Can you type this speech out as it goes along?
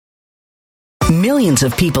Millions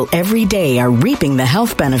of people every day are reaping the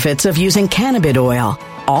health benefits of using cannabis oil,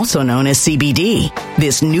 also known as CBD.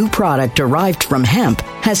 This new product derived from hemp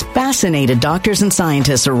has fascinated doctors and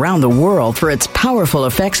scientists around the world for its powerful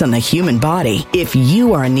effects on the human body. If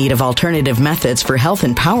you are in need of alternative methods for health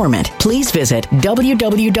empowerment, please visit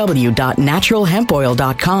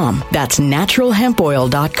www.naturalhempoil.com. That's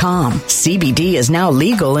naturalhempoil.com. CBD is now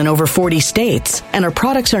legal in over 40 states, and our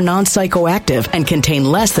products are non-psychoactive and contain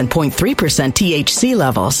less than 0.3% THC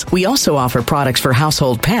levels. We also offer products for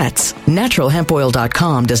household pets.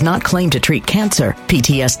 Naturalhempoil.com does not claim to treat cancer,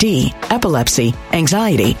 PTSD, epilepsy,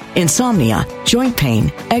 anxiety, insomnia, joint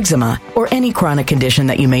pain, eczema, or any chronic condition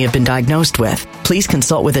that you may have been diagnosed with. Please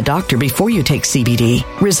consult with a doctor before you take CBD.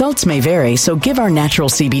 Results may vary, so give our natural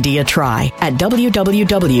CBD a try at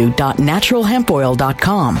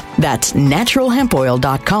www.naturalhempoil.com. That's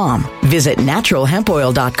naturalhempoil.com. Visit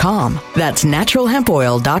naturalhempoil.com. That's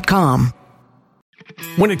naturalhempoil.com.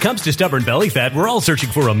 When it comes to stubborn belly fat, we're all searching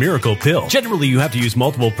for a miracle pill. Generally, you have to use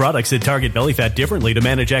multiple products that target belly fat differently to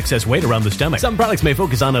manage excess weight around the stomach. Some products may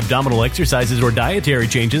focus on abdominal exercises or dietary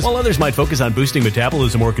changes, while others might focus on boosting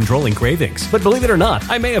metabolism or controlling cravings. But believe it or not,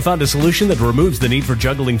 I may have found a solution that removes the need for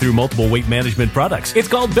juggling through multiple weight management products. It's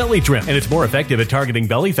called Belly Trim, and it's more effective at targeting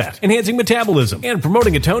belly fat, enhancing metabolism, and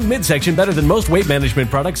promoting a toned midsection better than most weight management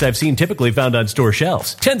products I've seen typically found on store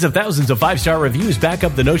shelves. Tens of thousands of 5-star reviews back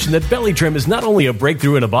up the notion that Belly Trim is not only a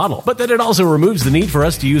breakthrough in a bottle, but that it also removes the need for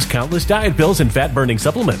us to use countless diet pills and fat-burning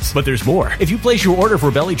supplements. But there's more. If you place your order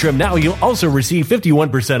for Belly Trim now, you'll also receive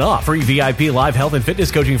 51% off, free VIP live health and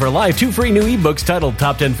fitness coaching for life, 2 free new ebooks titled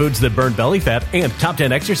Top 10 Foods That Burn Belly Fat and Top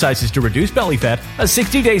 10 Exercises to Reduce Belly Fat, a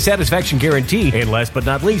 60-day satisfaction guarantee, and last but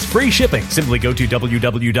not least, free shipping. Simply go to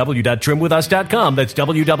www.trimwithus.com. That's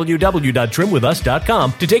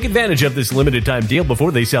www.trimwithus.com to take advantage of this limited time deal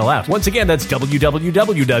before they sell out. Once again, that's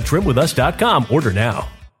www.trimwithus.com. Order now.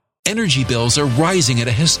 Energy bills are rising at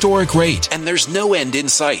a historic rate, and there's no end in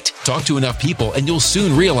sight. Talk to enough people, and you'll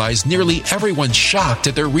soon realize nearly everyone's shocked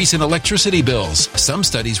at their recent electricity bills. Some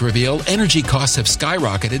studies reveal energy costs have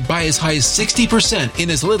skyrocketed by as high as 60%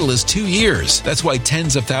 in as little as 2 years. That's why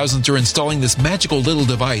tens of thousands are installing this magical little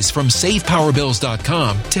device from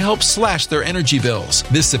SavePowerBills.com to help slash their energy bills.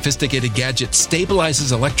 This sophisticated gadget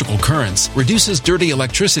stabilizes electrical currents, reduces dirty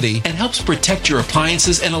electricity, and helps protect your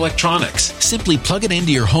appliances and electronics. Simply plug it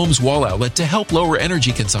into your home's wall outlet to help lower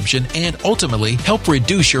energy consumption and ultimately help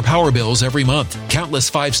reduce your power bills every month.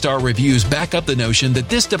 Countless 5-star reviews back up the notion that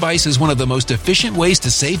this device is one of the most efficient ways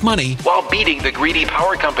to save money while beating the greedy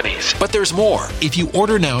power companies. But there's more. If you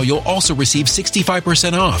order now, you'll also receive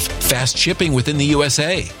 65% off, fast shipping within the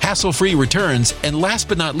USA, hassle-free returns, and last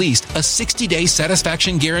but not least, a 60-day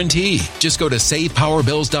satisfaction guarantee. Just go to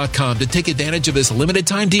SavePowerBills.com to take advantage of this limited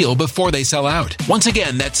time deal before they sell out. Once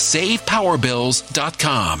again, that's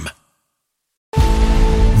SavePowerBills.com.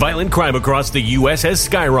 Violent crime across the U.S. has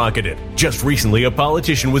skyrocketed. Just recently, a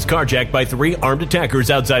politician was carjacked by 3 armed attackers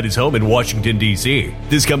outside his home in Washington, D.C.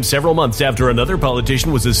 This comes several months after another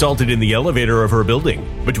politician was assaulted in the elevator of her building.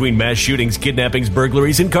 Between mass shootings, kidnappings,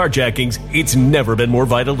 burglaries, and carjackings, it's never been more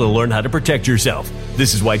vital to learn how to protect yourself.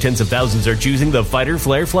 This is why tens of thousands are choosing the Fighter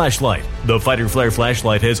Flare flashlight. The Fighter Flare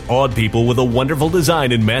flashlight has awed people with a wonderful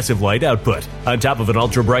design and massive light output. On top of an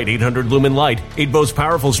ultra-bright 800-lumen light, it boasts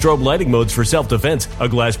powerful strobe lighting modes for self-defense, a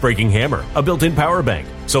glass-breaking hammer, a built-in power bank,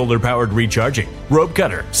 solar-powered recharging, rope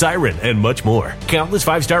cutter, siren, and much more. Countless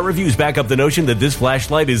 5-star reviews back up the notion that this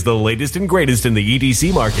flashlight is the latest and greatest in the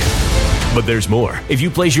EDC market. But there's more. If you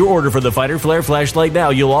place your order for the Fighter Flare flashlight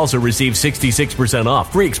now, you'll also receive 66%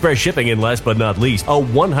 off, free express shipping, and last but not least, a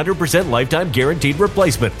 100% lifetime guaranteed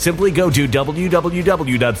replacement. Simply go to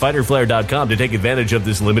www.fighterflare.com to take advantage of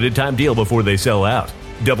this limited time deal before they sell out.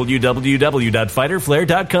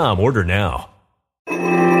 www.fighterflare.com. Order now.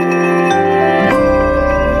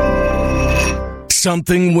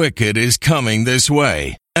 Something wicked is coming this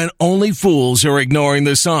way, and only fools are ignoring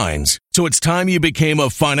the signs. So it's time you became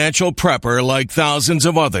a financial prepper like thousands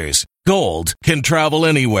of others. Gold can travel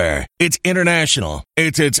anywhere. It's international.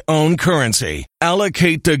 It's its own currency.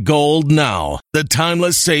 Allocate to gold now, the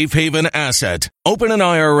timeless safe haven asset. Open an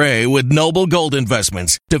IRA with Noble Gold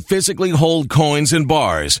Investments to physically hold coins and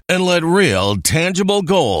bars and let real, tangible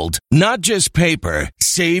gold, not just paper,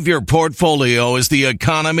 Save your portfolio as the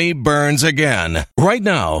economy burns again. Right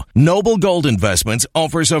now, Noble Gold Investments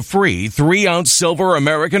offers a free 3-ounce silver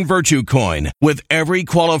American Virtue coin with every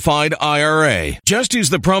qualified IRA. Just use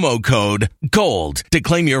the promo code GOLD to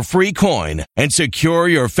claim your free coin and secure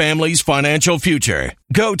your family's financial future.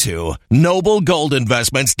 Go to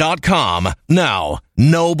noblegoldinvestments.com now.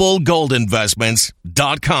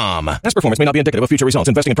 noblegoldinvestments.com. Past performance may not be indicative of future results.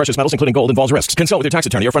 Investing in precious metals, including gold, involves risks. Consult with your tax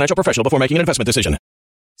attorney or financial professional before making an investment decision.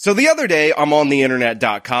 So the other day, I'm on the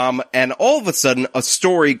internet.com, and all of a sudden, a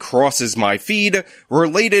story crosses my feed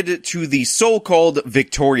related to the so-called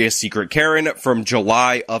Victoria's Secret Karen from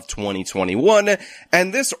July of 2021,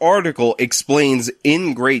 and this article explains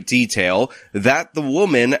in great detail that the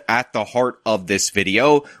woman at the heart of this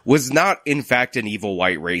video was not in fact an evil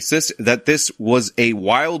white racist, that this was a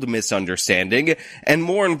wild misunderstanding, and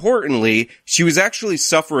more importantly, she was actually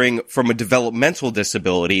suffering from a developmental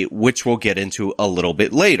disability, which we'll get into a little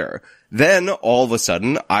bit later. Then, all of a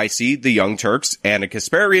sudden, I see the Young Turks, Anna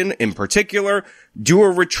Kasparian in particular, do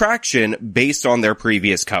a retraction based on their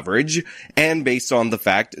previous coverage and based on the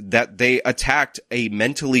fact that they attacked a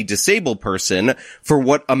mentally disabled person for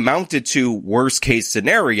what amounted to, worst case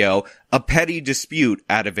scenario, a petty dispute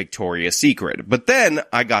at a Victoria's Secret. But then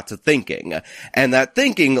I got to thinking, and that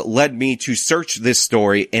thinking led me to search this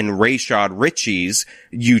story in Rashad Richey's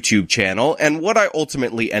YouTube channel, and what I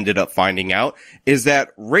ultimately ended up finding out is that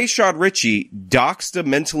Rashad Richey doxed a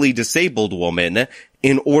mentally disabled woman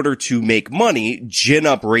in order to make money, gin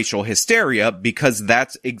up racial hysteria, because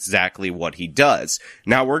that's exactly what he does.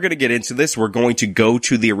 Now, we're going to get into this. We're going to go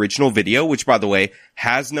to the original video, which, by the way,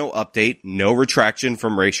 has no update, no retraction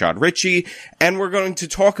from Rashad Richey, and we're going to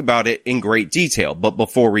talk about it in great detail. But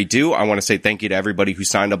before we do, I want to say thank you to everybody who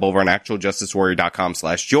signed up over on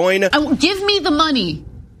actualjusticewarrior.com/join. Give me the money.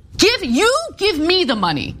 Give me the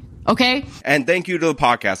money. Okay? And thank you to the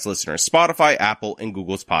podcast listeners, Spotify, Apple, and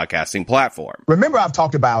Google's podcasting platform. Remember, I've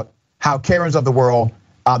talked about how Karens of the world,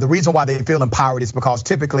 the reason why they feel empowered is because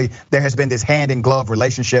typically there has been this hand-in-glove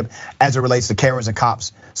relationship as it relates to Karens and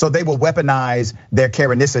cops. So they will weaponize their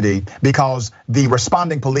Karenicity because the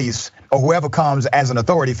responding police or whoever comes as an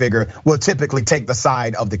authority figure will typically take the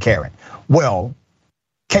side of the Karen. Well,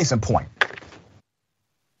 case in point,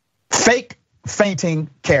 fake fainting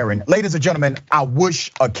Karen. Ladies and gentlemen, I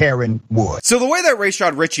wish a Karen would. So the way that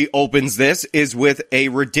Rashad Richey opens this is with a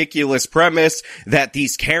ridiculous premise that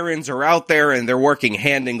these Karens are out there and they're working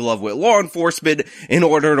hand in glove with law enforcement in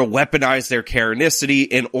order to weaponize their Karenicity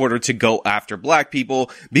in order to go after black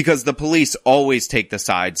people because the police always take the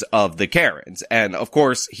sides of the Karens. And of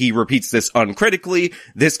course, he repeats this uncritically.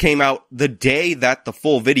 This came out the day that the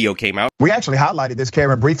full video came out. We actually highlighted this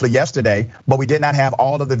Karen briefly yesterday, but we did not have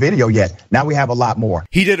all of the video yet. Now we have a lot more.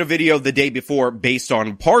 He did a video the day before based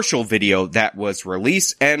on partial video that was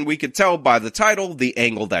released, and we could tell by the title the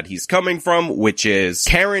angle that he's coming from, which is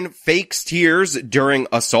Karen fakes tears during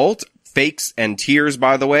assault. Fakes and tears,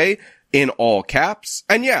 by the way, in all caps.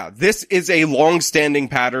 And yeah, this is a long-standing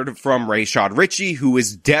pattern from Rashad Richey, who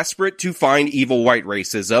is desperate to find evil white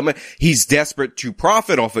racism. He's desperate to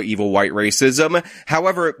profit off of evil white racism.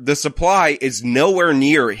 However, the supply is nowhere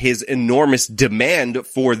near his enormous demand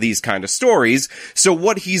for these kind of stories. So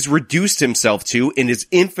what he's reduced himself to in his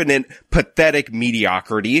infinite, pathetic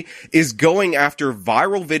mediocrity is going after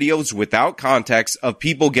viral videos without context of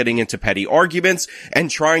people getting into petty arguments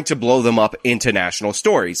and trying to blow them up into national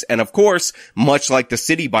stories. And of course, much like the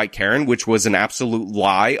City Bike Karen, which was an absolute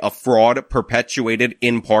lie, a fraud perpetuated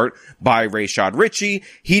in part by Rashad Richey,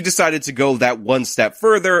 he decided to go that one step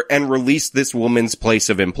further and release this woman's place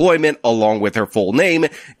of employment along with her full name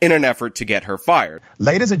in an effort to get her fired.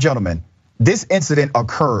 Ladies and gentlemen, this incident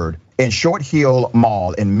occurred in Short Hill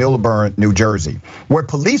Mall in Millburn, New Jersey, where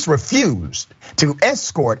police refused to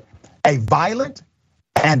escort a violent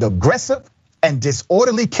and aggressive and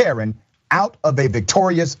disorderly Karen out of a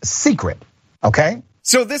Victoria's Secret, okay?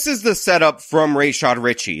 So this is the setup from Rashad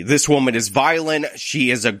Richey. This woman is violent,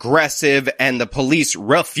 she is aggressive, and the police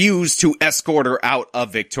refuse to escort her out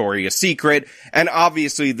of Victoria's Secret. And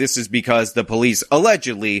obviously this is because the police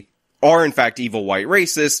allegedly are in fact evil white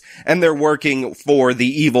racists, and they're working for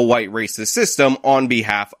the evil white racist system on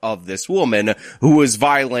behalf of this woman who was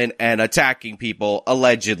violent and attacking people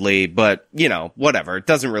allegedly, but you know, whatever, it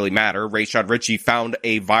doesn't really matter. Rashad Richey found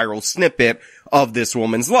a viral snippet of this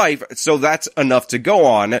woman's life, so that's enough to go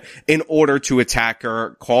on in order to attack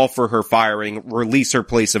her, call for her firing, release her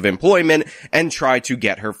place of employment, and try to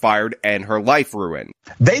get her fired and her life ruined.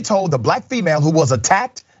 They told the black female who was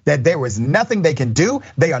attacked that there is nothing they can do.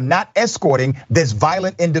 They are not escorting this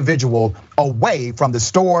violent individual away from the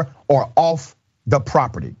store or off the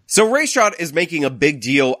property. So Rashad is making a big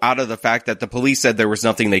deal out of the fact that the police said there was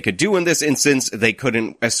nothing they could do in this instance. They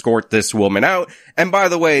couldn't escort this woman out. And by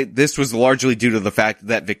the way, this was largely due to the fact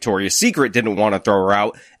that Victoria's Secret didn't want to throw her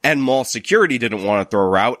out and mall security didn't want to throw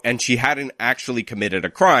her out, and she hadn't actually committed a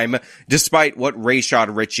crime, despite what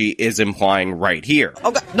Rashad Richey is implying right here. Oh,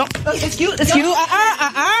 God, no, excuse, now you,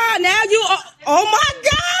 oh my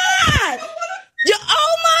God!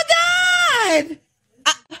 Oh my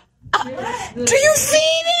God! Do you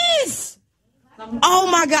see this? Oh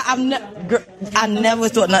my God, I never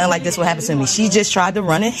thought nothing like this would happen to me. She just tried to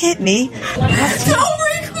run and hit me. Don't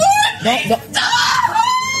record me!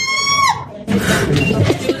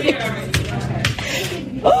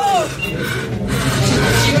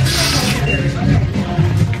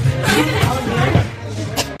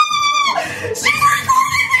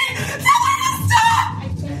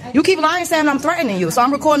 You keep lying saying I'm threatening you, so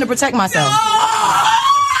I'm recording to protect myself.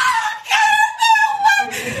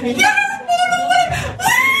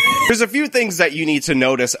 There's a few things that you need to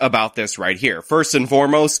notice about this right here. First and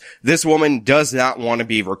foremost, this woman does not want to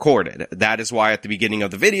be recorded. That is why at the beginning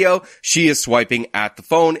of the video, she is swiping at the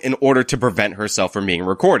phone in order to prevent herself from being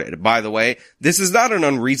recorded. By the way, this is not an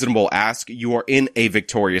unreasonable ask. You are in a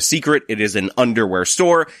Victoria's Secret. It is an underwear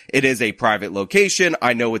store. It is a private location.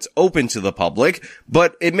 I know it's open to the public,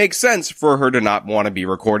 but it makes sense for her to not want to be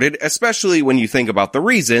recorded, especially when you think about the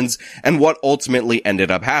reasons and what ultimately ended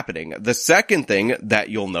up happening. The second thing that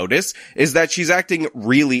you'll notice is that she's acting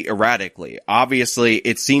really erratically. Obviously,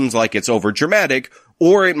 it seems like it's over dramatic,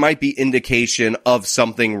 or it might be indication of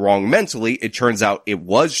something wrong mentally. It turns out it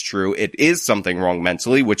was true. It is something wrong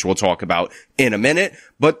mentally, which we'll talk about in a minute.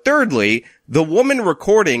 But thirdly, the woman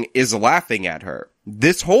recording is laughing at her.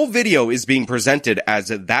 This whole video is being presented as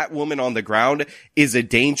that woman on the ground is a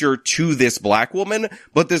danger to this black woman,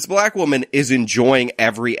 but this black woman is enjoying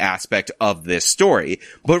every aspect of this story.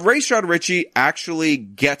 But Rashad Richey actually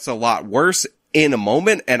gets a lot worse in a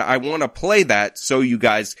moment, and I want to play that so you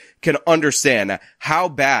guys can understand how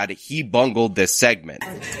bad he bungled this segment.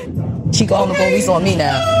 She calling the police on me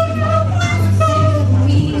now.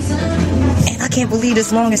 And I can't believe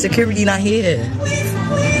this long and security not here.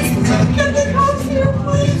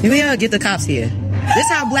 We gotta get the cops here. This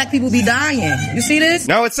is how black people be dying. You see this?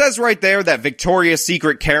 Now it says right there that Victoria's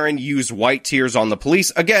Secret Karen used white tears on the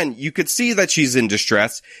police. Again, you could see that she's in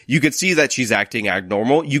distress. You could see that she's acting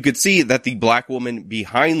abnormal. You could see that the black woman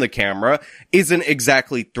behind the camera isn't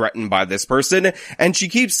exactly threatened by this person. And she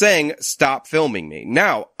keeps saying, "Stop filming me."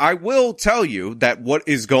 Now, I will tell you that what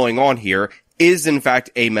is going on here is in fact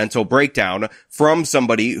a mental breakdown from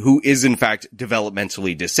somebody who is in fact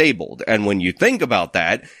developmentally disabled. And when you think about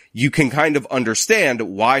that, you can kind of understand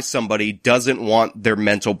why somebody doesn't want their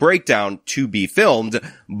mental breakdown to be filmed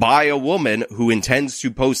by a woman who intends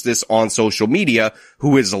to post this on social media,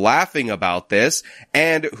 who is laughing about this,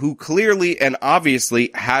 and who clearly and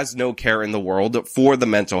obviously has no care in the world for the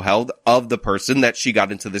mental health of the person that she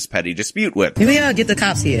got into this petty dispute with. We gotta get the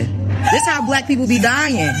cops here. This is how black people be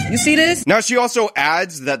dying. You see this? Now, she also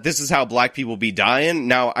adds that this is how black people be dying.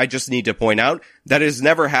 Now, I just need to point out that it has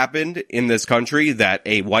never happened in this country that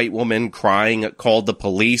a white woman crying called the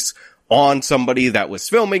police on somebody that was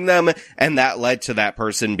filming them, and that led to that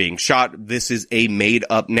person being shot. This is a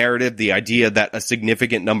made-up narrative. The idea that a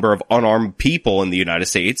significant number of unarmed people in the United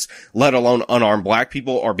States, let alone unarmed black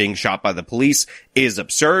people, are being shot by the police is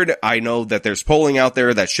absurd. I know that there's polling out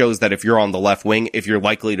there that shows that if you're on the left wing, if you're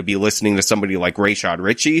likely to be listening to somebody like Rashad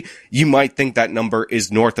Richey, you might think that number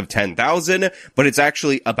is north of 10,000, but it's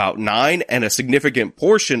actually about 9, and a significant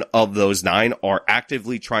portion of those 9 are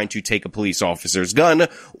actively trying to take a police officer's gun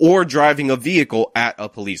or driving a vehicle at a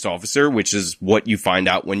police officer, which is what you find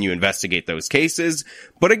out when you investigate those cases.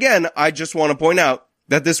 But again, I just want to point out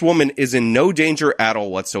that this woman is in no danger at all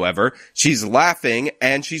whatsoever. She's laughing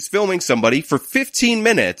and she's filming somebody for 15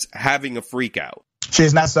 minutes having a freak out. She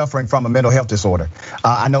is not suffering from a mental health disorder.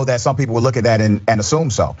 I know that some people will look at that and assume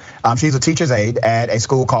so. She's a teacher's aide at a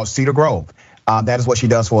school called Cedar Grove. That is what she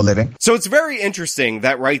does for a living. So it's very interesting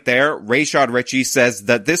that right there, Rashad Richey says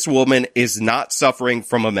that this woman is not suffering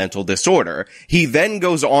from a mental disorder. He then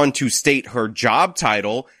goes on to state her job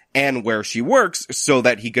title and where she works so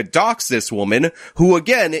that he could dox this woman, who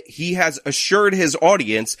again, he has assured his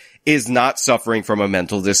audience is not suffering from a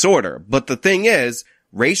mental disorder. But the thing is,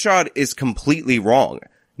 Rashad is completely wrong.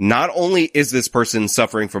 Not only is this person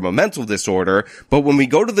suffering from a mental disorder, but when we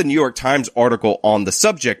go to the New York Times article on the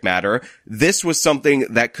subject matter, this was something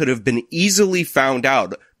that could have been easily found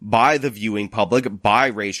out by the viewing public,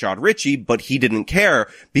 by Rashad Richey, but he didn't care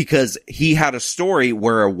because he had a story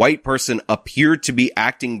where a white person appeared to be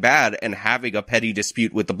acting bad and having a petty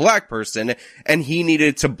dispute with the black person, and he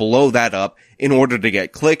needed to blow that up in order to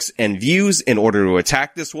get clicks and views, in order to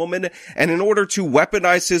attack this woman, and in order to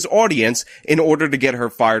weaponize his audience in order to get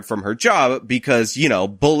her fired from her job because,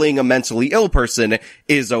 bullying a mentally ill person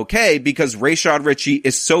is okay because Rashad Richey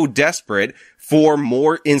is so desperate for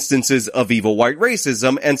more instances of evil white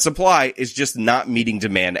racism, and supply is just not meeting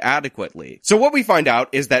demand adequately. So what we find out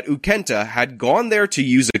is that Ukenta had gone there to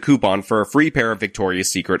use a coupon for a free pair of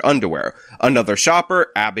Victoria's Secret underwear. Another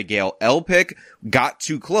shopper, Abigail Elpick, got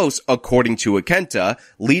too close, according to Ukenta,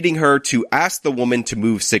 leading her to ask the woman to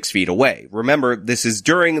move 6 feet away. Remember, this is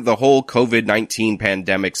during the whole COVID-19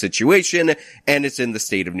 pandemic situation, and it's in the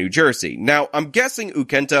state of New Jersey. Now, I'm guessing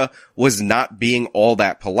Ukenta was not being all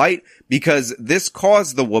that polite, because this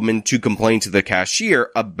caused the woman to complain to the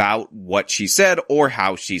cashier about what she said or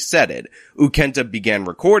how she said it. Ukenta began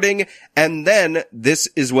recording, and then this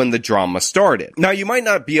is when the drama started. Now, you might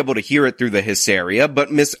not be able to hear it through the hysteria,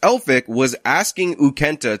 but Miss Elphick was asking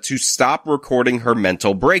Ukenta to stop recording her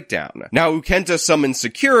mental breakdown. Now, Ukenta summoned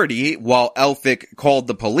security while Elphick called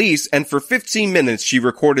the police, and for 15 minutes she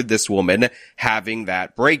recorded this woman having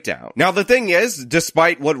that breakdown. Now, the thing is,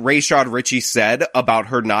 despite what Rashad Richey said about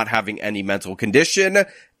her not having any mental condition,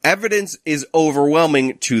 evidence is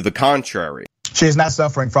overwhelming to the contrary. She is not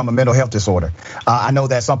suffering from a mental health disorder. I know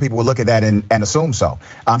that some people will look at that and assume so.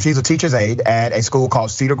 She's a teacher's aide at a school called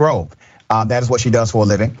Cedar Grove. That is what she does for a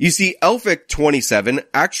living. You see, Elphick, 27,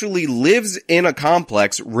 actually lives in a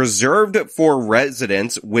complex reserved for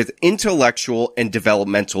residents with intellectual and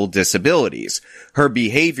developmental disabilities. Her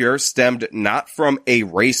behavior stemmed not from a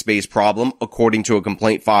race-based problem, according to a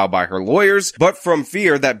complaint filed by her lawyers, but from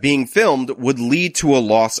fear that being filmed would lead to a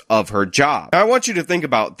loss of her job. Now, I want you to think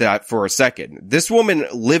about that for a second. This woman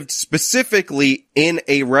lived specifically in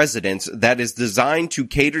a residence that is designed to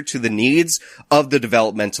cater to the needs of the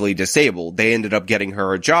developmentally disabled. They ended up getting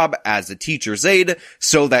her a job as a teacher's aide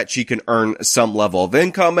so that she can earn some level of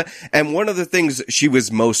income. And one of the things she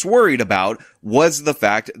was most worried about was the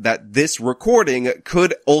fact that this recording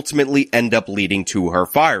could ultimately end up leading to her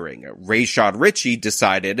firing. Rashad Richey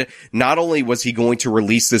decided not only was he going to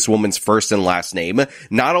release this woman's first and last name,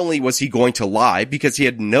 not only was he going to lie because he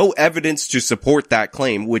had no evidence to support that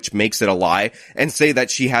claim, which makes it a lie, and say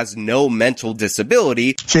that she has no mental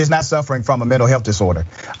disability. She is not suffering from a mental health disorder.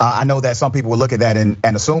 I know that some people will look at that and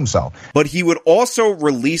assume so. But he would also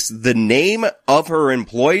release the name of her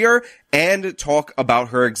employer and talk about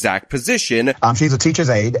her exact position. She's a teacher's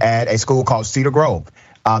aide at a school called Cedar Grove.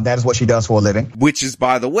 That is what she does for a living. Which is,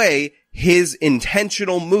 by the way, his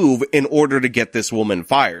intentional move in order to get this woman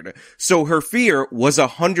fired. So her fear was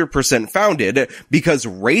 100% founded because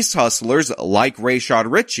race hustlers like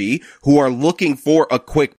Rashad Richey, who are looking for a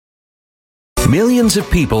quick Millions of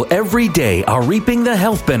people every day are reaping the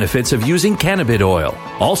health benefits of using cannabis oil,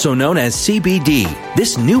 also known as CBD.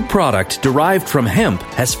 This new product derived from hemp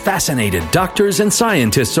has fascinated doctors and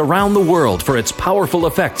scientists around the world for its powerful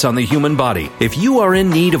effects on the human body. If you are in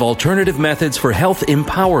need of alternative methods for health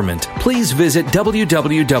empowerment, please visit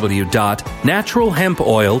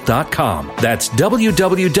www.naturalhempoil.com. That's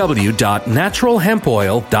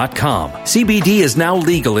www.naturalhempoil.com. CBD is now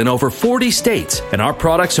legal in over 40 states, and our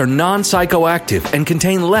products are non-psychoactive and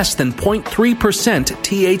contain less than 0.3%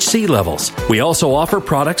 THC levels. We also offer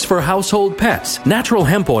products for household pets.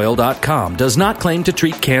 NaturalHempOil.com does not claim to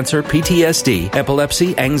treat cancer, PTSD,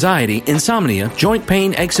 epilepsy, anxiety, insomnia, joint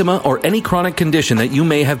pain, eczema, or any chronic condition that you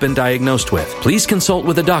may have been diagnosed with. Please consult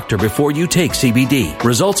with a doctor before you take CBD.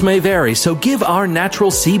 Results may vary, so give our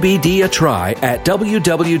natural CBD a try at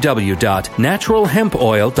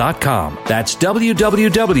www.naturalhempoil.com. That's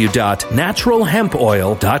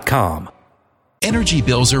www.naturalhempoil.com. Energy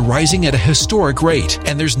bills are rising at a historic rate,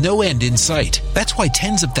 and there's no end in sight. That's why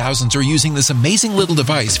tens of thousands are using this amazing little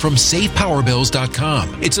device from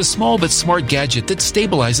SavePowerBills.com. It's a small but smart gadget that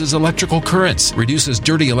stabilizes electrical currents, reduces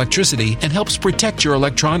dirty electricity, and helps protect your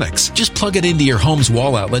electronics. Just plug it into your home's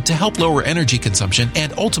wall outlet to help lower energy consumption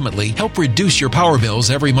and ultimately help reduce your power bills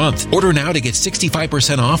every month. Order now to get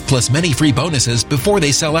 65% off plus many free bonuses before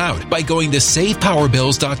they sell out by going to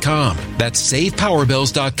SavePowerBills.com. That's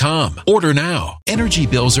SavePowerBills.com. Order now. now. Energy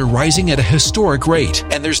bills are rising at a historic rate,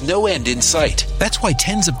 and there's no end in sight. That's why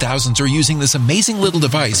tens of thousands are using this amazing little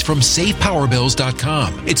device from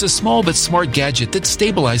SavePowerBills.com. It's a small but smart gadget that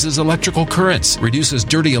stabilizes electrical currents, reduces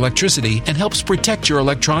dirty electricity, and helps protect your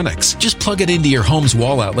electronics. Just plug it into your home's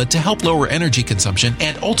wall outlet to help lower energy consumption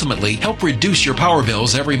and ultimately help reduce your power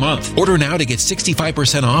bills every month. Order now to get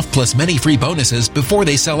 65% off plus many free bonuses before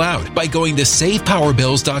they sell out by going to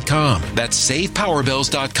SavePowerBills.com. That's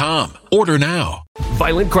SavePowerBills.com. Order now.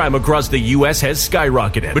 Violent crime across the U.S. has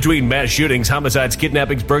skyrocketed. Between mass shootings, homicides,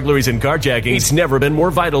 kidnappings, burglaries, and carjackings, it's never been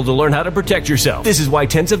more vital to learn how to protect yourself. This is why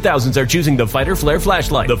tens of thousands are choosing the Fighter Flare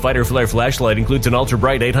flashlight. The Fighter Flare flashlight includes an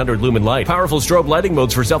ultra-bright 800 lumen light, powerful strobe lighting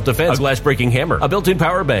modes for self-defense, a glass-breaking hammer, a built-in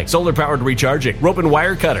power bank, solar-powered recharging, rope and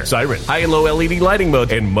wire cutter, siren, high and low LED lighting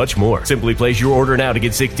mode, and much more. Simply place your order now to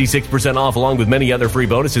get 66% off along with many other free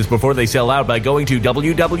bonuses before they sell out by going to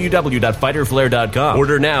www.fighterflare.com.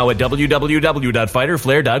 Order now at www.fighterflare.com.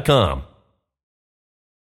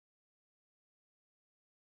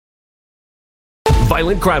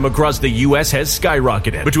 Violent crime across the U.S. has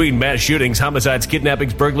skyrocketed. Between mass shootings, homicides,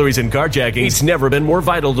 kidnappings, burglaries, and carjackings, it's never been more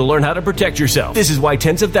vital to learn how to protect yourself. This is why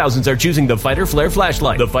tens of thousands are choosing the Fighter Flare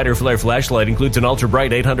flashlight. The Fighter Flare flashlight includes an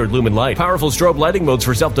ultra-bright 800 lumen light, powerful strobe lighting modes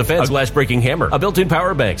for self-defense, a glass-breaking hammer, a built-in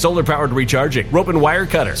power bank, solar-powered recharging, rope and wire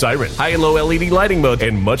cutter, siren, high and low LED lighting mode,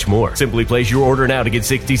 and much more. Simply place your order now to get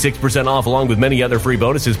 66% off along with many other free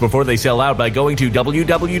bonuses before they sell out by going to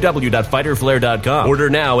www.fighterflare.com. Order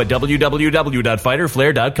now at www.fighterflare.com.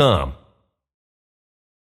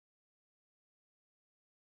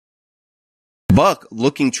 Buck,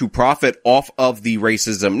 looking to profit off of the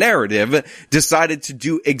racism narrative, decided to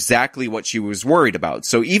do exactly what she was worried about.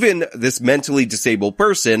 So even this mentally disabled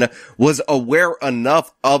person was aware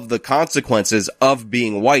enough of the consequences of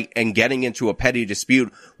being white and getting into a petty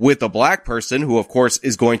dispute with a black person who, of course,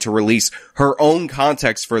 is going to release her own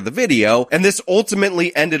context for the video. And this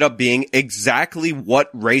ultimately ended up being exactly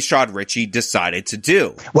what Rashad Richey decided to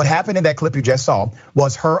do. What happened in that clip you just saw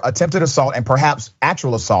was her attempted assault and perhaps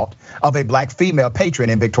actual assault of a black female patron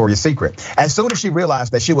in Victoria's Secret. As soon as she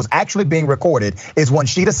realized that she was actually being recorded is when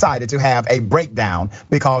she decided to have a breakdown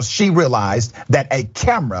because she realized that a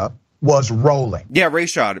camera was rolling. Yeah,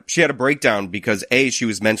 Rashad, she had a breakdown because A, she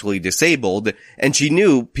was mentally disabled, and she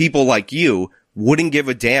knew people like you wouldn't give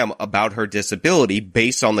a damn about her disability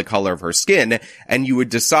based on the color of her skin, and you would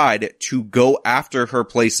decide to go after her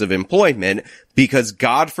place of employment because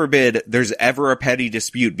God forbid there's ever a petty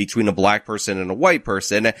dispute between a black person and a white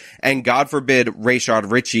person, and God forbid Rashad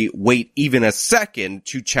Richey wait even a second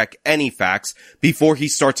to check any facts before he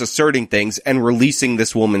starts asserting things and releasing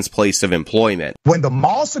this woman's place of employment. When the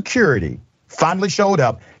mall security finally showed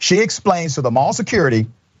up, she explains to the mall security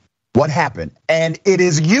what happened, and it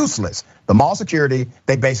is useless. The mall security,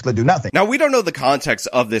 they basically do nothing. Now, we don't know the context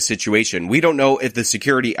of this situation. We don't know if the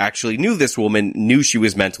security actually knew this woman, knew she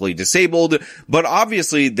was mentally disabled, but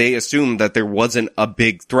obviously they assumed that there wasn't a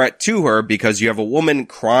big threat to her because you have a woman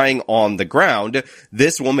crying on the ground.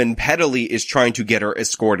 This woman pettily is trying to get her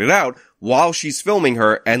escorted out while she's filming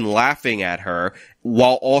her and laughing at her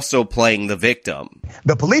while also playing the victim.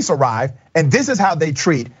 The police arrive, and this is how they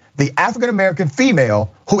treat the African-American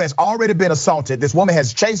female who has already been assaulted. This woman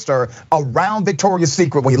has chased her around Victoria's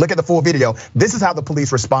Secret. When you look at the full video, this is how the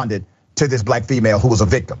police responded to this black female who was a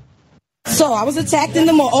victim. So I was attacked in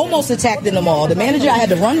the mall, almost attacked in the mall. The manager, I had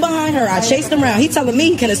to run behind her. I chased him around. He telling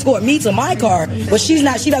me he can escort me to my car, but she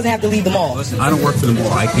doesn't have to leave the mall. Listen, I don't work for the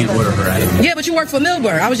mall. I can't order her out of the mall. Yeah, but you work for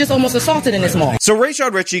Milburn. I was just almost assaulted in this mall. So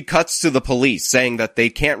Rashad Richey cuts to the police saying that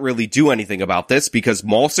they can't really do anything about this because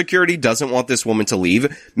mall security doesn't want this woman to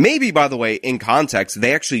leave. Maybe, by the way, in context,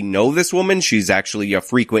 they actually know this woman. She's actually a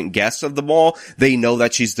frequent guest of the mall. They know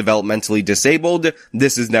that she's developmentally disabled.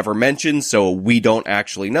 This is never mentioned, so we don't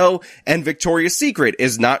actually know. And Victoria's Secret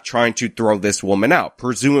is not trying to throw this woman out,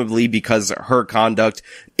 presumably because her conduct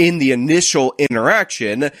in the initial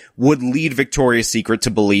interaction would lead Victoria's Secret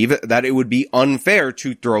to believe that it would be unfair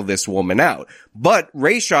to throw this woman out. But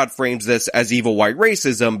Rashad frames this as evil white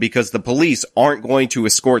racism because the police aren't going to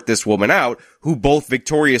escort this woman out, who both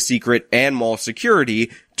Victoria's Secret and mall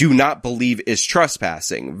security do not believe is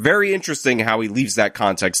trespassing. Very interesting how he leaves that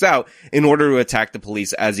context out in order to attack the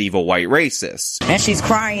police as evil white racists. And she's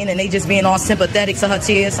crying and they just being all sympathetic to her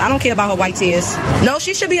tears. I don't care about her white tears. No,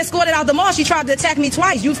 she should be escorted out the mall. She tried to attack me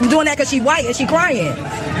twice. You doing that because she white and she crying.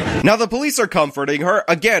 Now the police are comforting her.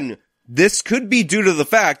 Again, this could be due to the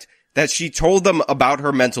fact that she told them about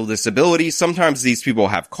her mental disability. Sometimes these people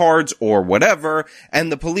have cards or whatever,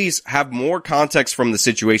 and the police have more context from the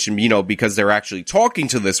situation, because they're actually talking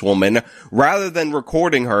to this woman rather than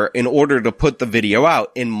recording her in order to put the video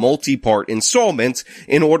out in multi-part installments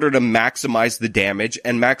in order to maximize the damage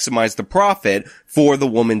and maximize the profit for the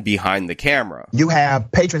woman behind the camera. You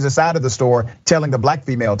have patrons inside of the store telling the black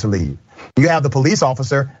female to leave. You have the police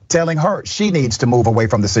officer telling her she needs to move away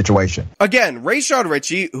from the situation. Again, Rashad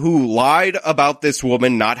Richey, who lied about this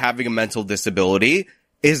woman not having a mental disability,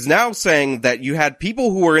 is now saying that you had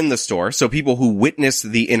people who were in the store, so people who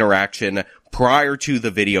witnessed the interaction prior to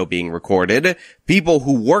the video being recorded, people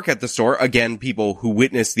who work at the store, again, people who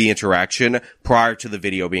witnessed the interaction prior to the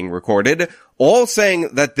video being recorded, all saying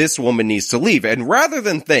that this woman needs to leave. And rather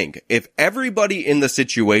than think, if everybody in the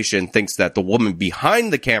situation thinks that the woman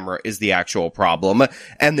behind the camera is the actual problem,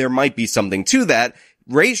 and there might be something to that,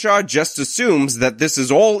 Rashad just assumes that this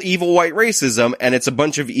is all evil white racism and it's a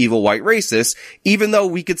bunch of evil white racists, even though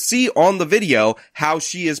we could see on the video how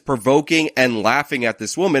she is provoking and laughing at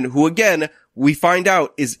this woman who, again, we find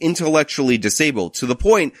out is intellectually disabled to the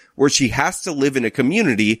point where she has to live in a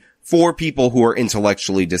community for people who are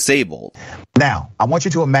intellectually disabled. Now, I want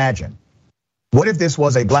you to imagine, what if this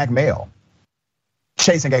was a black male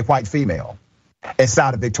chasing a white female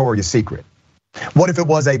inside of Victoria's Secret? What if it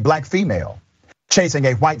was a black female chasing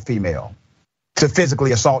a white female to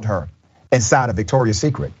physically assault her inside of Victoria's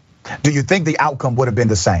Secret? Do you think the outcome would have been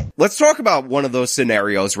the same? Let's talk about one of those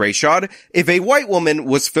scenarios, Rashad. If a white woman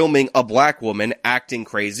was filming a black woman acting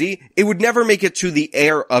crazy, it would never make it to the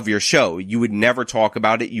air of your show. You would never talk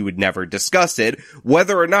about it. You would never discuss it,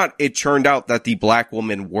 whether or not it turned out that the black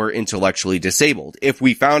woman were intellectually disabled. If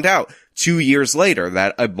we found out 2 years later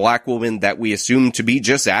that a black woman that we assumed to be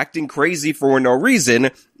just acting crazy for no reason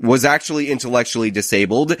was actually intellectually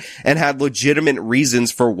disabled and had legitimate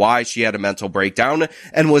reasons for why she had a mental breakdown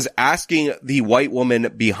and was asking the white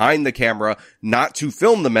woman behind the camera not to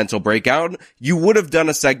film the mental breakdown, you would have done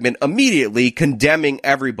a segment immediately condemning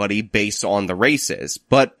everybody based on the races.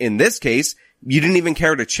 But in this case, you didn't even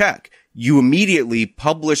care to check. You immediately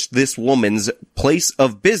published this woman's place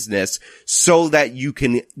of business so that you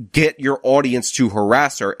can get your audience to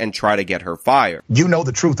harass her and try to get her fired. You know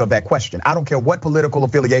the truth of that question. I don't care what political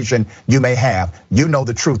affiliation you may have. You know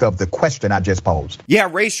the truth of the question I just posed. Yeah,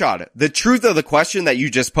 Rashad, the truth of the question that you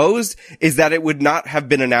just posed is that it would not have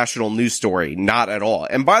been a national news story. Not at all.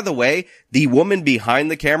 And by the way, the woman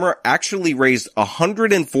behind the camera actually raised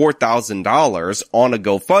 $104,000 on a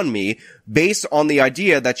GoFundMe based on the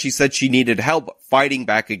idea that she said she needed help fighting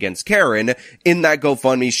back against Karen. In that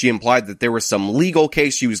GoFundMe, she implied that there was some legal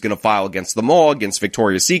case she was going to file against the mall, against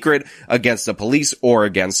Victoria's Secret, against the police, or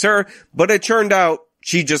against her. But it turned out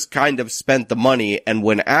she just kind of spent the money, and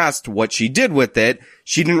when asked what she did with it,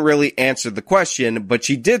 she didn't really answer the question, but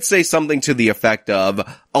she did say something to the effect of,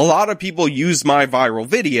 a lot of people use my viral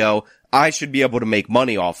video, I should be able to make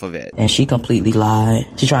money off of it. And she completely lied.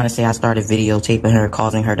 She's trying to say I started videotaping her,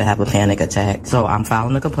 causing her to have a panic attack. So I'm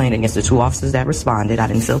filing a complaint against the 2 officers that responded. I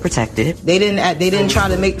didn't feel protected. They didn't try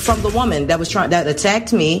to make from the woman that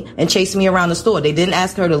attacked me and chased me around the store. They didn't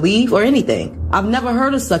ask her to leave or anything. I've never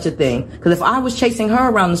heard of such a thing. Because if I was chasing her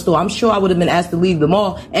around the store, I'm sure I would have been asked to leave the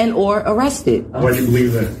mall and or arrested. Why do you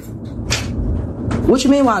believe that? What you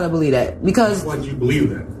mean why do I believe that? Because why do you believe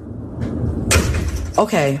that?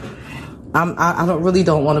 Okay. I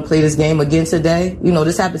don't want to play this game again today. You know,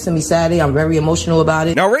 this happened to me Saturday. I'm very emotional about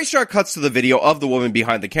it. Now, Rashad cuts to the video of the woman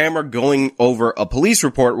behind the camera going over a police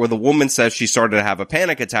report where the woman says she started to have a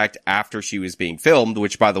panic attack after she was being filmed,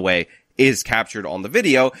 which, by the way, is captured on the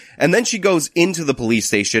video. And then she goes into the police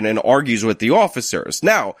station and argues with the officers.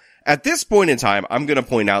 Now, at this point in time, I'm going to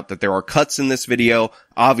point out that there are cuts in this video.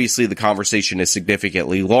 Obviously, the conversation is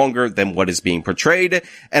significantly longer than what is being portrayed.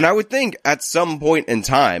 And I would think at some point in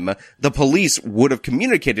time, the police would have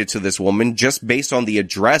communicated to this woman just based on the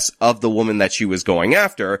address of the woman that she was going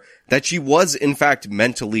after, that she was in fact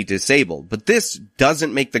mentally disabled. But this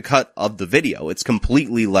doesn't make the cut of the video. It's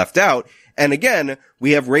completely left out. And again,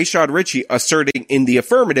 we have Rashad Richey asserting in the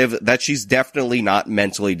affirmative that she's definitely not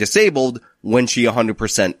mentally disabled when she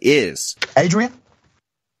 100% is. Adrian?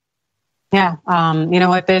 Yeah, you know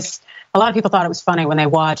what, a lot of people thought it was funny when they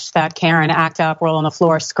watched that Karen act up, roll on the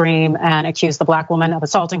floor, scream, and accuse the black woman of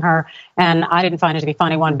assaulting her. And I didn't find it to be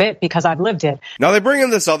funny one bit because I've lived it. Now they bring in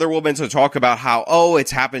this other woman to talk about how,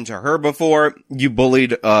 it's happened to her before. You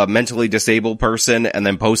bullied a mentally disabled person and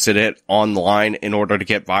then posted it online in order to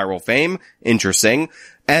get viral fame. Interesting.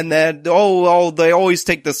 And then, they always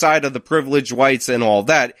take the side of the privileged whites and all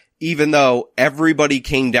that. even though everybody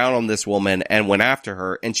came down on this woman and went after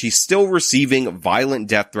her, and she's still receiving violent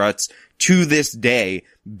death threats to this day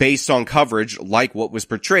based on coverage like what was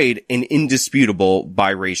portrayed in Indisputable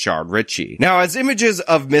by Rashad Richey. Now, as images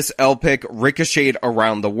of Miss Elphick ricocheted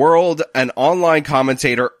around the world, an online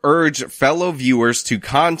commentator urged fellow viewers to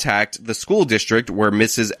contact the school district where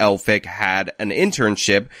Mrs. Elphick had an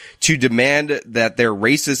internship to demand that their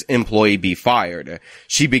racist employee be fired.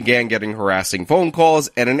 She began getting harassing phone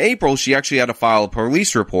calls, and in April, she actually had to file a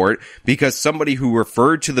police report because somebody who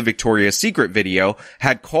referred to the Victoria's Secret video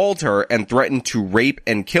had called her and threatened to rape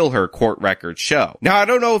and kill her, court records show. Now, I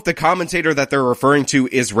don't know if the commentator that they're referring to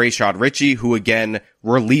is Rashad Richey, who again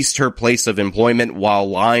released her place of employment while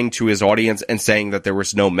lying to his audience and saying that there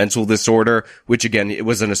was no mental disorder, which again, it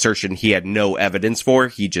was an assertion he had no evidence for.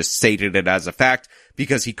 He just stated it as a fact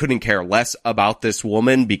because he couldn't care less about this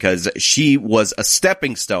woman because she was a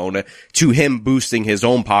stepping stone to him boosting his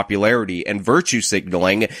own popularity and virtue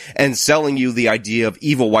signaling and selling you the idea of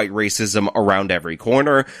evil white racism around every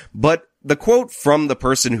corner. But the quote from the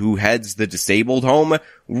person who heads the disabled home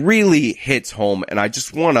really hits home, and I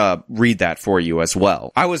just want to read that for you as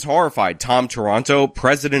well. I was horrified. Tom Toronto,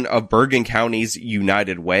 president of Bergen County's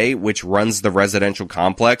United Way, which runs the residential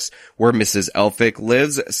complex where Mrs. Elphick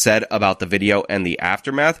lives, said about the video and the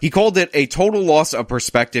aftermath. He called it a total loss of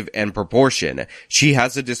perspective and proportion. She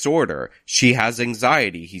has a disorder. She has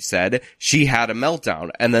anxiety, he said. She had a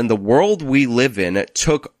meltdown, and then the world we live in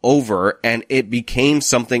took over, and it became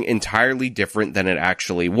something entirely different than it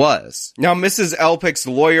actually was. Now, Mrs. Elphick's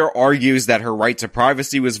lawyer argues that her right to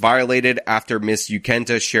privacy was violated after Miss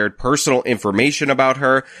Ukenta shared personal information about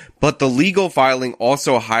her, but the legal filing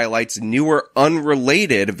also highlights newer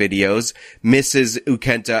unrelated videos Mrs.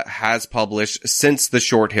 Ukenta has published since the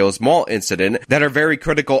Short Hills Mall incident that are very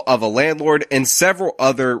critical of a landlord and several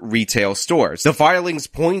other retail stores. The filings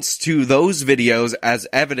points to those videos as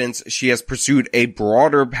evidence she has pursued a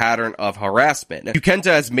broader pattern of harassment.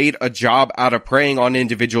 Ukenta has made a job out of preying on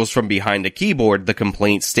individuals from behind a keyboard, the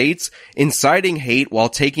complaint states, inciting hate while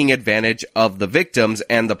taking advantage of the victims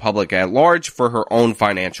and the public at large for her own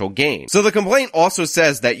financial gain. So the complaint also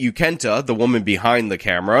says that Ukenta, the woman behind the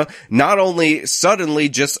camera, not only suddenly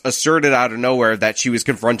just asserted out of nowhere that she was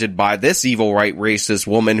confronted by this evil white racist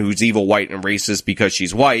woman who's evil white and racist because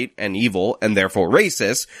she's white and evil and therefore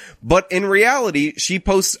racist, but in reality, she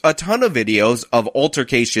posts a ton of videos of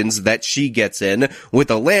altercations that she gets in with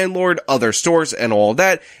a landlord, other stores, and all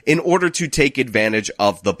that in order to take advantage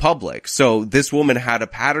of the public. So this woman had a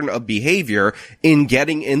pattern of behavior in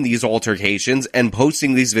getting in these altercations and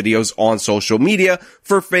posting these videos on social media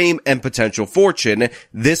for fame and potential fortune.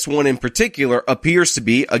 This one in particular appears to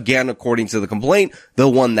be, again, according to the complaint, the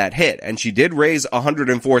one that hit. And she did raise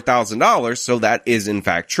 $104,000, so that is in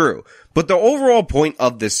fact true. But the overall point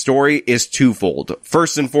of this story is twofold.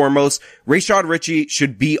 First and foremost, Rashad Richey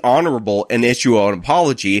should be honorable and issue an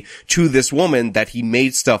apology to this woman that he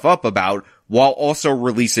made stuff up about, while also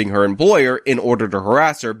releasing her employer in order to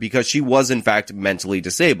harass her because she was in fact mentally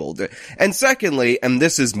disabled. And secondly, and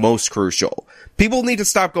this is most crucial, people need to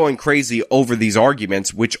stop going crazy over these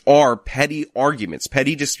arguments, which are petty arguments,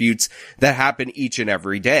 petty disputes that happen each and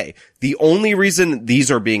every day. The only reason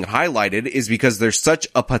these are being highlighted is because there's such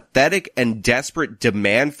a pathetic and desperate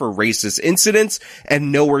demand for racist incidents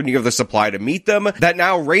and nowhere near the supply to meet them that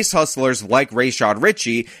now race hustlers like Rashad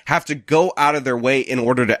Richey have to go out of their way in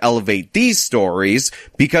order to elevate these stories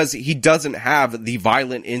because he doesn't have the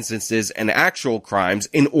violent instances and actual crimes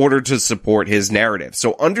in order to support his narrative.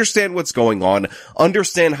 So understand what's going on,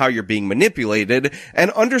 understand how you're being manipulated, and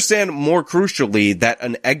understand more crucially that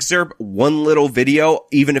an excerpt, one little video,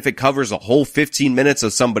 even if it covers a whole 15 minutes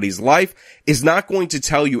of somebody's life, is not going to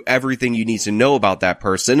tell you everything you need to know about that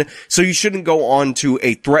person, so you shouldn't go on to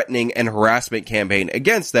a threatening and harassment campaign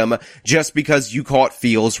against them just because you caught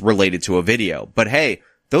feels related to a video. But hey,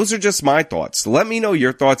 those are just my thoughts. Let me know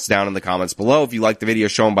your thoughts down in the comments below. If you like the video,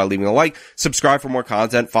 show them by leaving a like, subscribe for more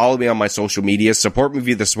content, follow me on my social media, support me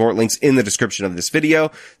via the support links in the description of this video.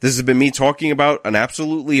 This has been me talking about an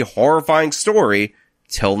absolutely horrifying story.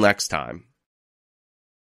 Till next time.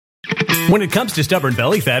 When it comes to stubborn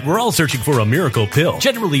belly fat, we're all searching for a miracle pill.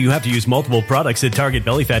 Generally, you have to use multiple products that target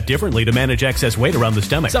belly fat differently to manage excess weight around the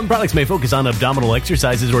stomach. Some products may focus on abdominal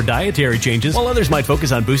exercises or dietary changes, while others might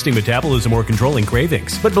focus on boosting metabolism or controlling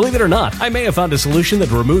cravings. But believe it or not, I may have found a solution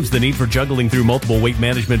that removes the need for juggling through multiple weight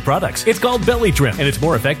management products. It's called Belly Trim, and it's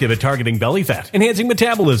more effective at targeting belly fat, enhancing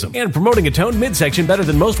metabolism, and promoting a toned midsection better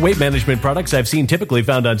than most weight management products I've seen typically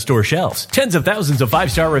found on store shelves. Tens of thousands of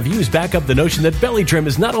 5-star reviews back up the notion that Belly Trim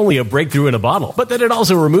is not only a breakthrough breakthrough in a bottle, but then it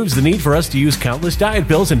also removes the need for us to use countless diet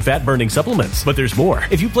pills and fat-burning supplements. But there's more.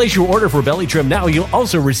 If you place your order for Belly Trim now, you'll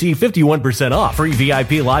also receive 51% off, free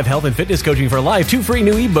VIP live health and fitness coaching for life, 2 free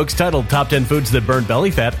new ebooks titled Top 10 Foods That Burn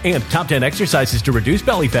Belly Fat and Top 10 Exercises to Reduce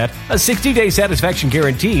Belly Fat, a 60-day satisfaction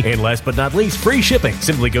guarantee, and last but not least, free shipping.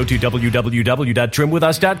 Simply go to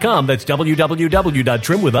www.trimwithus.com. That's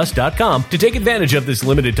www.trimwithus.com to take advantage of this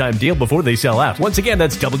limited time deal before they sell out. Once again,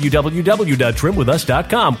 that's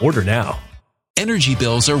www.trimwithus.com. Order now. Energy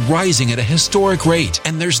bills are rising at a historic rate,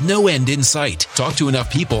 and there's no end in sight. Talk to enough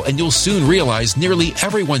people, and you'll soon realize nearly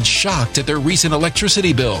everyone's shocked at their recent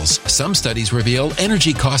electricity bills. Some studies reveal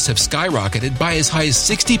energy costs have skyrocketed by as high as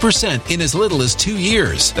 60% in as little as 2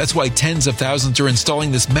 years. That's why tens of thousands are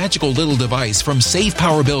installing this magical little device from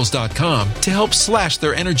SavePowerBills.com to help slash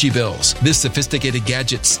their energy bills. This sophisticated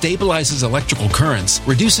gadget stabilizes electrical currents,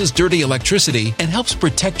 reduces dirty electricity, and helps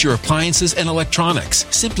protect your appliances and electronics.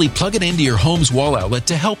 Simply plug it into your home's wall outlet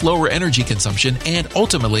to help lower energy consumption and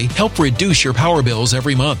ultimately help reduce your power bills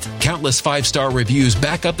every month. Countless 5-star reviews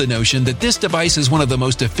back up the notion that this device is one of the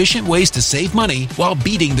most efficient ways to save money while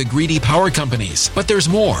beating the greedy power companies. But there's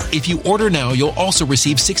more. If you order now, you'll also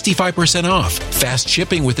receive 65% off, fast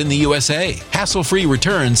shipping within the USA, hassle-free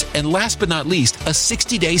returns, and last but not least, a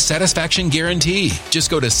 60-day satisfaction guarantee. Just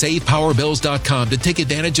go to SavePowerBills.com to take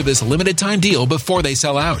advantage of this limited time deal before they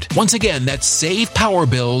sell out. Once again, that's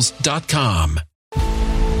SavePowerBills.com.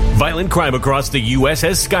 Violent crime across the U.S.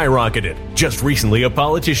 has skyrocketed. Just recently, a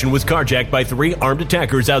politician was carjacked by 3 armed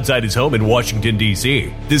attackers outside his home in Washington,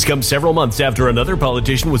 D.C. This comes several months after another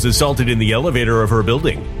politician was assaulted in the elevator of her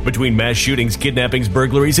building. Between mass shootings, kidnappings,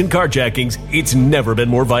 burglaries, and carjackings, it's never been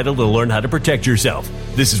more vital to learn how to protect yourself.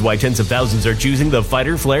 This is why tens of thousands are choosing the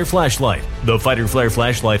Fighter Flare flashlight. The Fighter Flare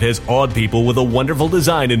flashlight has awed people with a wonderful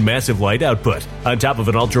design and massive light output. On top of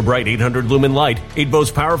an ultra-bright 800-lumen light, it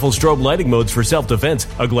boasts powerful strobe lighting modes for self-defense,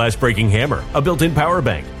 a glass-breaking hammer, a built-in power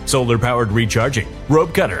bank, solar-powered recharging,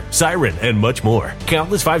 rope cutter, siren, and much more.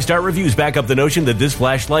 Countless 5-star reviews back up the notion that this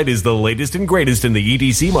flashlight is the latest and greatest in the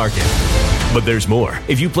EDC market. But there's more.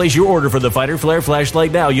 If you place your order for the Fighter Flare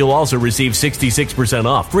flashlight now, you'll also receive 66%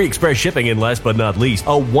 off, free express shipping, and last but not least, a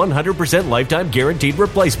 100% lifetime guaranteed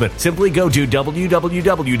replacement. Simply go to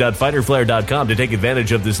www.fighterflare.com to take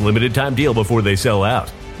advantage of this limited time deal before they sell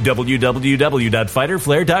out.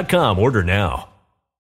 www.fighterflare.com. Order now.